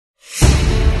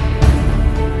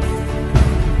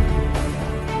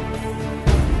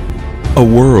A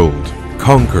world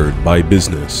conquered by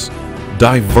business,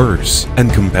 diverse and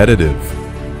competitive,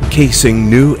 casing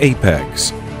new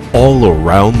apex all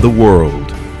around the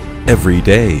world, every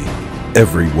day,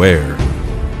 everywhere.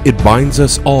 It binds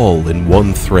us all in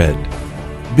one thread: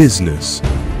 business.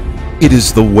 It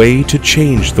is the way to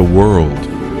change the world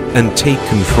and take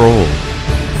control.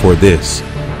 For this,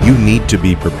 you need to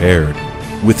be prepared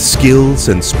with skills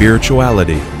and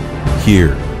spirituality.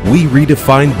 Here, we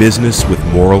redefine business with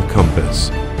moral compass.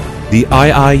 The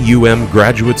IIUM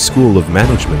Graduate School of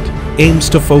Management aims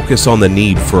to focus on the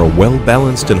need for a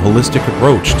well-balanced and holistic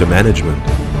approach to management.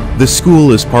 The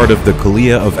school is part of the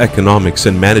Kuliah of Economics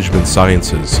and Management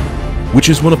Sciences, which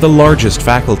is one of the largest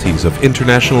faculties of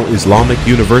International Islamic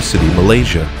University,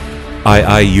 Malaysia.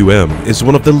 IIUM is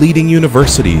one of the leading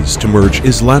universities to merge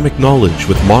Islamic knowledge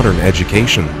with modern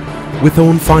education. With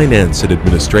own finance and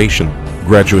administration,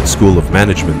 Graduate School of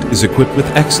Management is equipped with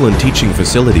excellent teaching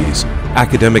facilities,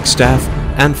 academic staff,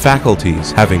 and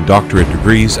faculties having doctorate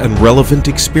degrees and relevant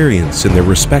experience in their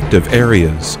respective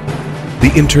areas.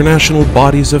 The international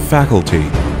bodies of faculty,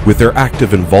 with their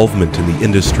active involvement in the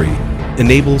industry,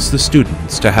 enables the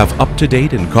students to have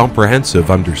up-to-date and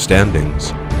comprehensive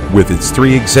understandings. With its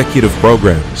 3 executive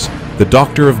programs, the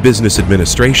Doctor of Business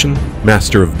Administration,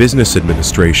 Master of Business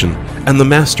Administration, and the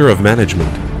Master of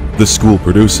Management, the school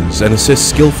produces and assists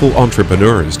skillful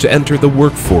entrepreneurs to enter the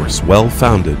workforce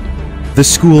well-founded. The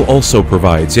school also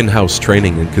provides in-house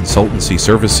training and consultancy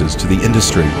services to the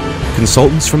industry.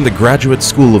 Consultants from the Graduate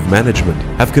School of Management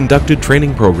have conducted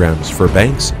training programs for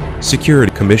banks,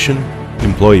 Security Commission,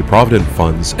 Employee Provident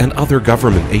Funds, and other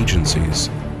government agencies.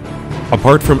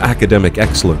 Apart from academic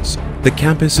excellence, the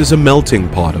campus is a melting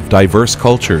pot of diverse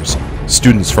cultures.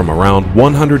 Students from around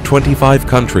 125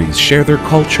 countries share their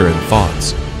culture and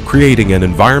thoughts, creating an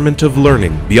environment of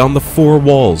learning beyond the 4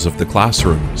 walls of the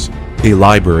classrooms. A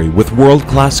library with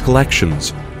world-class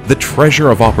collections, the treasure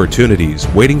of opportunities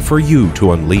waiting for you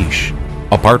to unleash.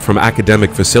 Apart from academic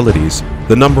facilities,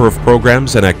 the number of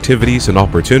programs and activities and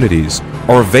opportunities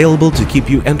are available to keep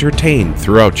you entertained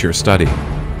throughout your study.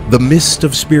 The mist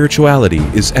of spirituality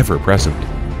is ever present.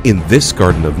 In this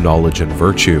garden of knowledge and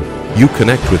virtue, you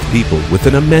connect with people with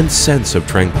an immense sense of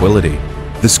tranquility.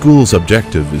 The school's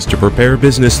objective is to prepare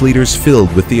business leaders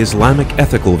filled with the Islamic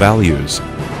ethical values.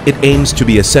 It aims to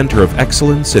be a center of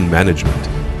excellence in management,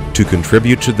 to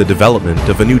contribute to the development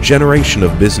of a new generation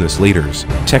of business leaders,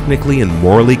 technically and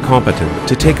morally competent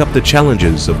to take up the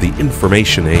challenges of the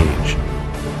information age.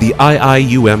 The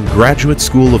IIUM Graduate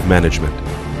School of Management.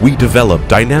 We develop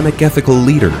dynamic ethical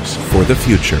leaders for the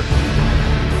future.